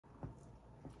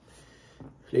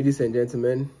Ladies and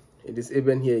gentlemen, it is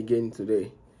Eben here again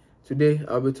today. Today,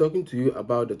 I'll be talking to you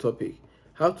about the topic,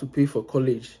 how to pay for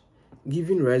college,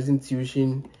 given rising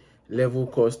tuition level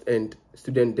cost and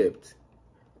student debt.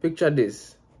 Picture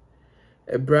this: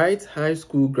 a bright high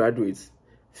school graduate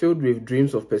filled with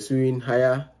dreams of pursuing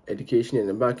higher education and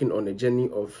embarking on a journey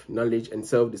of knowledge and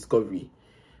self-discovery.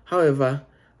 However,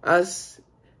 as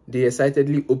they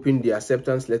excitedly open the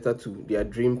acceptance letter to their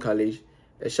dream college,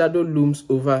 a shadow looms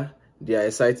over their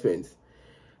excitement.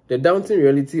 The daunting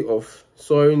reality of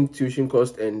soaring tuition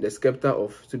costs and the specter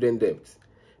of student debt.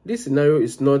 This scenario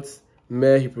is not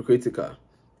mere hypocritical.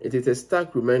 It is a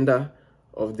stark reminder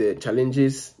of the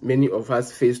challenges many of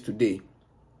us face today.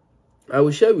 I will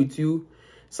share with you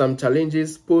some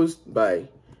challenges posed by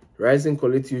rising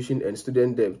college tuition and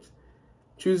student debt,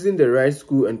 choosing the right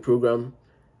school and program,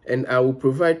 and I will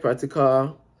provide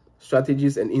practical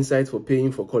strategies and insights for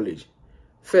paying for college.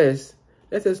 First,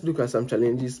 let us look at some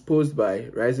challenges posed by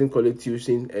rising college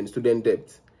tuition and student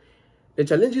debt. The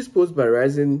challenges posed by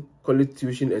rising college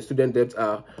tuition and student debt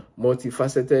are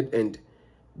multifaceted and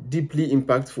deeply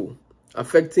impactful,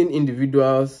 affecting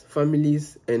individuals,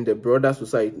 families, and the broader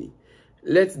society.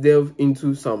 Let's delve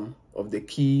into some of the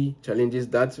key challenges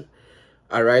that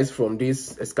arise from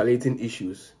these escalating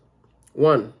issues.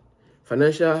 1.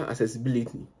 Financial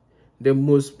accessibility. The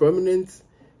most prominent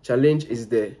challenge is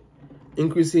the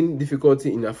increasing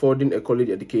difficulty in affording a college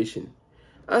education.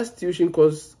 As tuition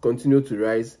costs continue to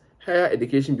rise, higher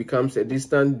education becomes a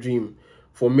distant dream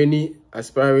for many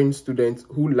aspiring students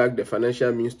who lack the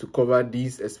financial means to cover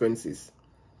these expenses.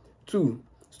 2.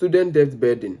 Student debt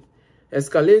burden.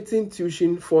 Escalating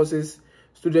tuition forces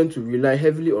students to rely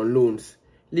heavily on loans,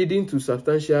 leading to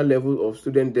substantial level of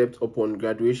student debt upon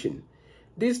graduation.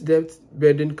 This debt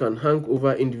burden can hang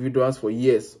over individuals for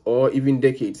years or even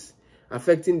decades,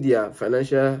 affecting their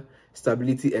financial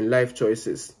stability and life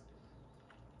choices.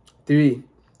 3.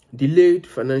 Delayed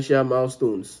financial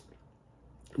milestones.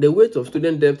 The weight of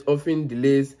student debt often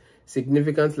delays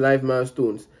significant life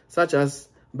milestones, such as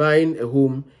buying a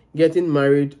home, getting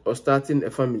married, or starting a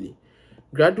family.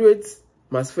 Graduates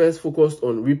must first focus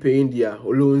on repaying their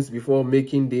loans before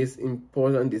making these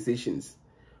important decisions.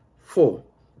 4.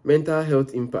 Mental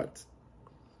health impact.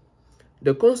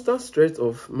 The constant stress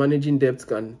of managing debt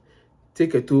can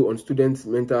take a toll on students'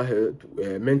 mental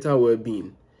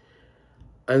well-being.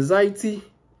 Anxiety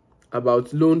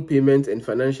about loan payment and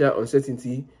financial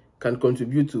uncertainty can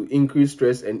contribute to increased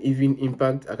stress and even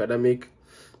impact academic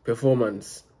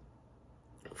performance.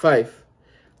 5.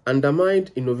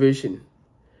 Undermined innovation.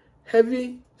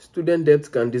 Heavy student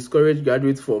debt can discourage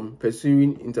graduates from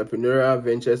pursuing entrepreneurial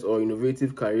ventures or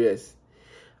innovative careers,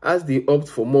 as they opt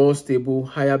for more stable,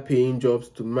 higher-paying jobs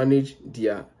to manage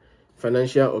their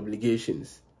financial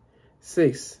obligations.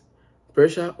 6.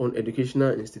 Pressure on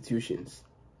educational institutions.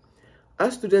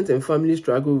 As students and families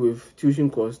struggle with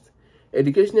tuition costs,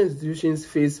 educational institutions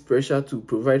face pressure to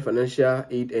provide financial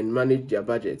aid and manage their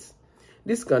budgets.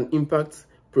 This can impact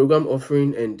program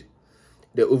offering and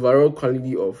the overall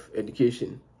quality of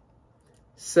education.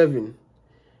 7.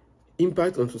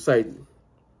 Impact on society.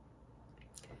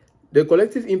 The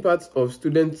collective impact of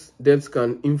student debt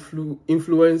can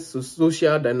influence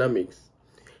social dynamics.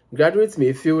 Graduates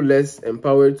may feel less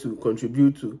empowered to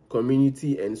contribute to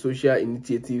community and social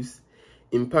initiatives,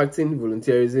 impacting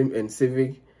volunteerism and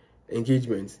civic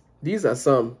engagement. These are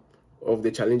some of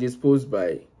the challenges posed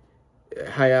by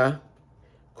higher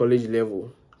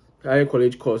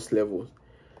college cost levels.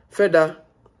 Further,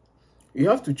 you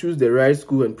have to choose the right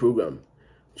school and program.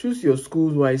 Choose your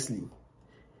schools wisely.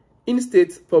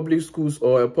 In-state public schools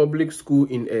or a public school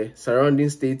in a surrounding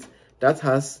state that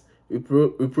has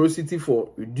reciprocity for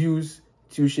reduced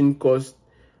tuition costs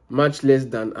much less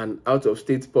than an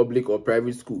out-of-state public or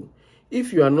private school.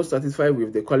 If you are not satisfied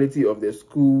with the quality of the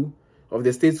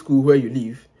state school where you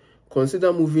live,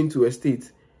 consider moving to a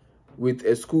state with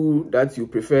a school that you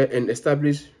prefer and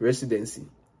establish residency.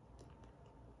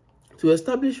 To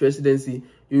establish residency,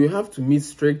 you will have to meet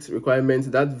strict requirements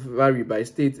that vary by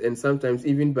state and sometimes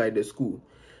even by the school.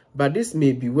 But this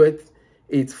may be worth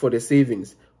it for the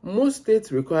savings. Most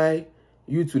states require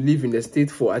you to live in the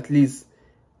state for at least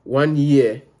 1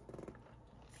 year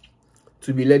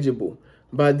to be eligible,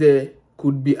 but there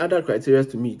could be other criteria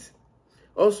to meet.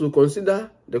 Also, consider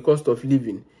the cost of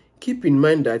living. Keep in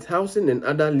mind that housing and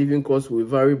other living costs will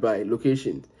vary by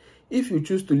location. If you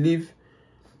choose to live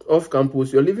off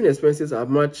campus, your living expenses are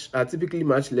typically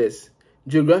much less.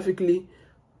 Geographically,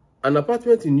 an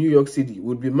apartment in New York City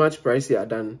would be much pricier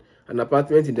than an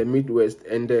apartment in the Midwest,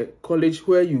 and the college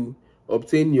where you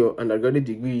obtain your undergraduate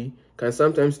degree can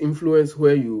sometimes influence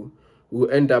where you will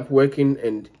end up working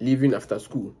and living after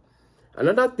school.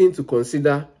 Another thing to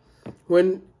consider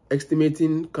when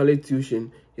estimating college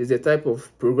tuition is the type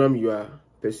of program you are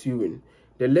pursuing.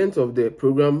 The length of the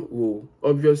program will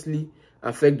obviously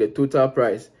affect the total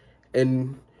price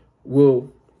and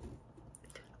will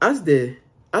as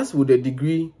with the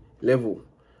degree level.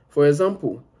 For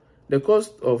example, the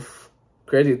cost of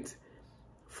credit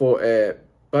for a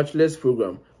bachelor's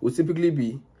program will typically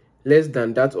be less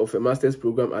than that of a master's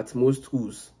program at most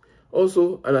schools.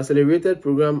 Also, an accelerated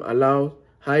program allows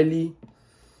highly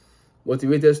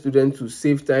motivated students to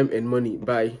save time and money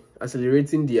by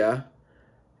accelerating the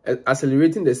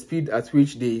speed at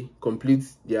which they complete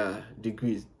their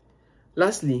degrees.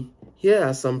 Lastly, here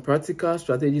are some practical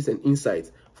strategies and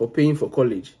insights for paying for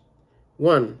college.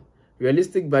 1.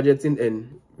 Realistic budgeting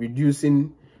and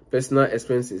reducing personal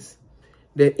expenses.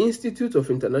 The Institute of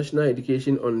International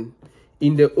Education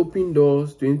in the Open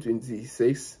Doors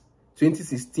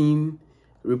 2016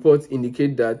 report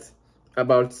indicate that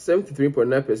about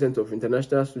 73.9% of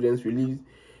international students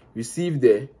receive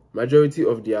the majority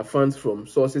of their funds from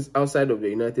sources outside of the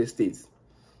United States,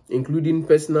 including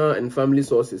personal and family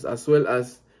sources, as well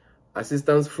as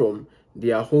assistance from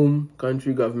their home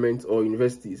country government or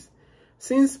universities.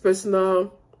 Since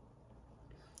personal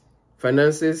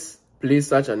finances play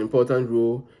such an important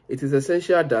role, it is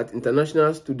essential that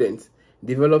international students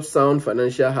develop sound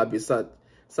financial habits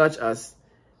such as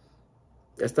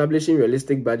establishing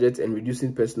realistic budgets and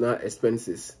reducing personal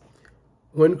expenses.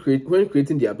 When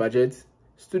creating their budget,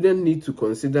 students need to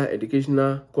consider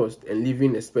educational costs and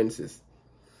living expenses.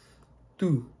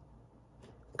 2.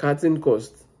 Cutting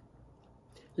costs.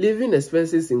 Living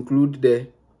expenses include the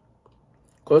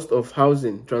cost of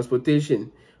housing,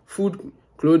 transportation, food,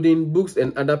 clothing, books,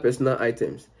 and other personal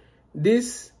items.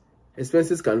 These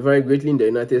expenses can vary greatly in the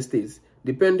United States,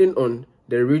 depending on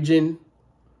the region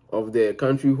of the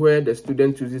country where the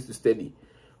student chooses to study.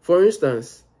 For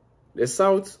instance, the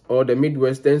South or the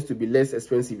Midwest tends to be less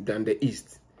expensive than the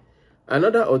East.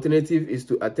 Another alternative is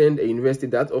to attend a university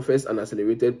that offers an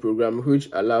accelerated program which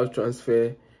allows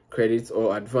transfer credits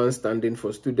or advanced standing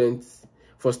for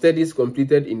studies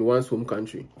completed in one's home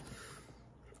country.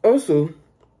 Also,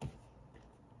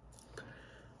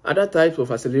 other types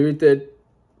of accelerated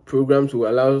programs will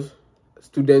allow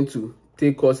students to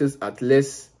take courses at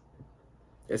less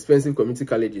expensive community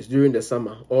colleges during the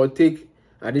summer, or take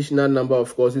additional number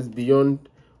of courses beyond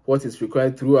what is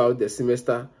required throughout the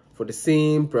semester for the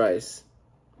same price.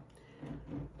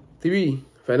 3.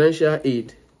 Financial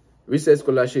aid, research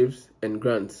scholarships, and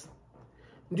grants.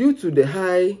 Due to the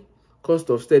high cost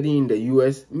of studying in the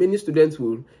US, many students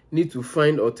will need to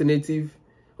find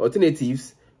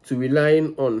alternatives to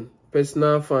relying on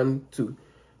personal funds to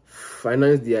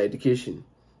finance their education,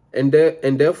 and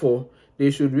therefore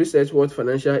they should research what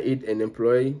financial aid and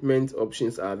employment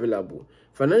options are available.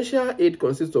 Financial aid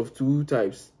consists of two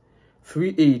types: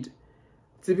 free aid,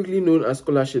 typically known as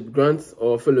scholarship, grants,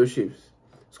 or fellowships.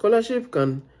 Scholarship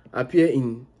can appear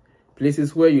in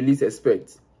places where you least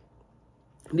expect.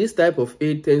 This type of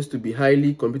aid tends to be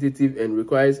highly competitive and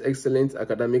requires excellent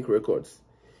academic records.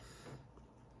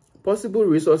 Possible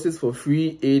resources for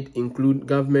free aid include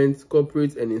government,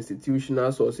 corporate, and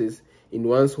institutional sources in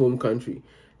one's home country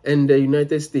and the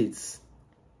United States.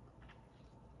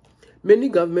 Many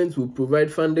governments will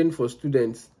provide funding for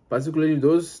students, particularly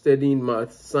those studying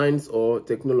math, science, or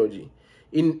technology.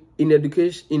 In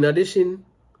addition,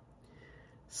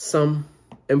 some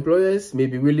employers may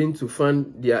be willing to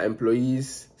fund their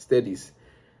employees' studies.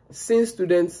 Since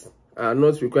students are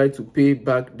not required to pay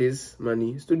back this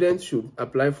money, students should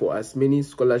apply for as many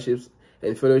scholarships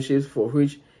and fellowships for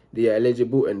which they are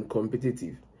eligible and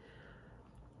competitive.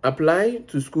 Apply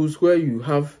to schools where you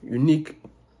have unique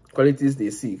qualities they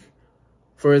seek.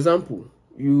 For example,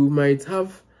 you might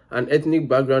have an ethnic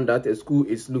background that a school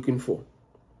is looking for,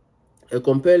 a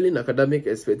compelling academic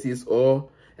expertise, or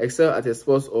excel at a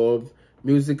sports or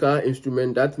musical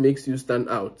instrument that makes you stand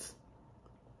out.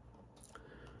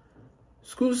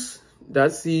 Schools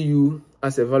that see you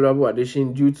as a valuable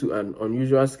addition due to an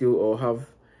unusual skill or have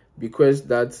bequests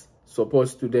that support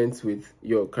students with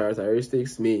your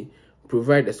characteristics may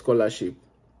provide a scholarship.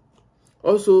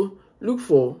 Also, look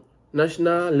for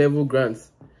national level grants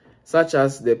such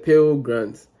as the Pell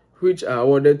Grant, which are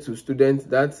awarded to students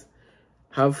that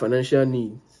have financial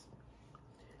needs,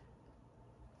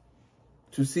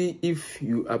 to see if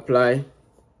you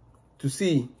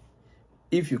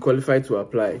qualify to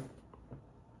apply.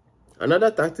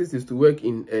 Another tactic is to work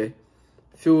in a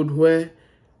field where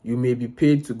you may be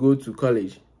paid to go to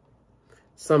college.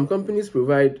 Some companies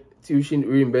provide tuition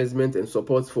reimbursement and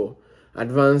support for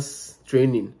advanced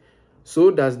training.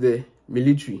 So does the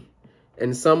military,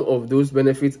 and some of those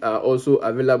benefits are also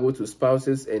available to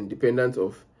spouses and dependents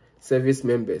of service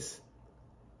members.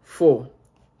 4.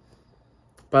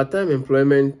 Part-time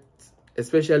employment,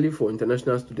 especially for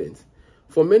international students.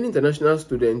 For many international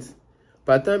students,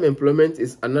 part-time employment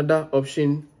is another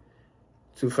option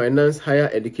to finance higher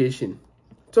education.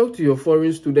 Talk to your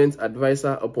foreign student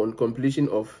advisor upon completion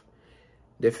of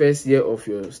the first year of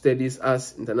your studies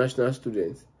as international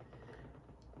students.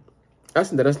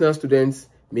 As international students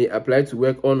may apply to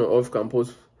work on or off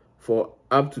campus for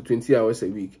up to 20 hours a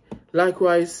week.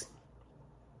 Likewise,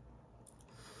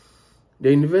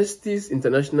 the university's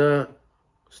international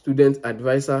student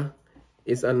advisor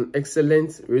is an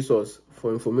excellent resource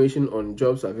for information on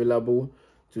jobs available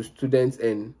to students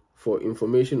and for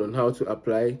information on how to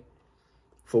apply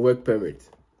for work permit.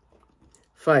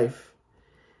 5.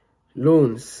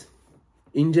 Loans.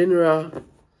 In general,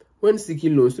 when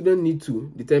seeking loans, students need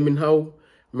to determine how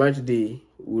much they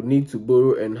will need to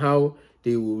borrow and how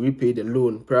they will repay the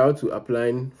loan prior to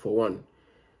applying for one.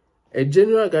 A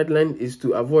general guideline is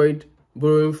to avoid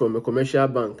borrowing from a commercial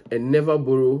bank and never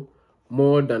borrow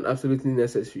more than absolutely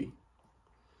necessary.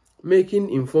 Making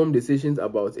informed decisions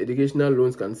about educational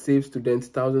loans can save students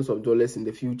thousands of dollars in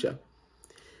the future.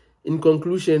 In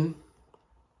conclusion,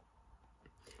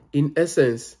 in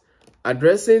essence,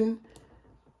 addressing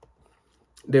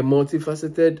the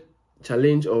multifaceted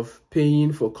challenge of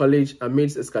paying for college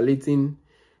amidst escalating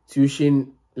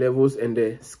tuition levels and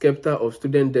the specter of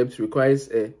student debt requires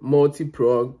a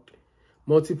multi-pronged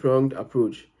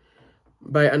approach.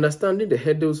 By understanding the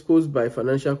hurdles posed by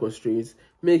financial constraints,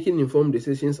 making informed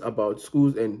decisions about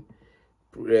schools and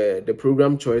the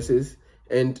program choices,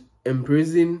 and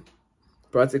embracing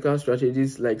practical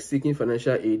strategies like seeking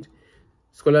financial aid,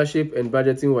 scholarship, and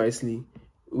budgeting wisely,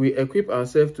 we equip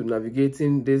ourselves to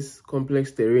navigating these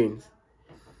complex terrains.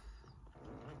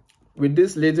 With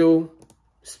this little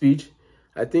speech,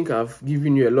 I think I've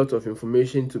given you a lot of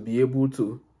information to be able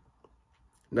to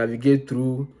navigate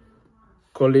through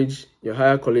college, your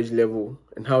higher college level,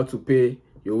 and how to pay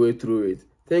your way through it.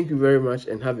 Thank you very much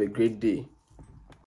and have a great day.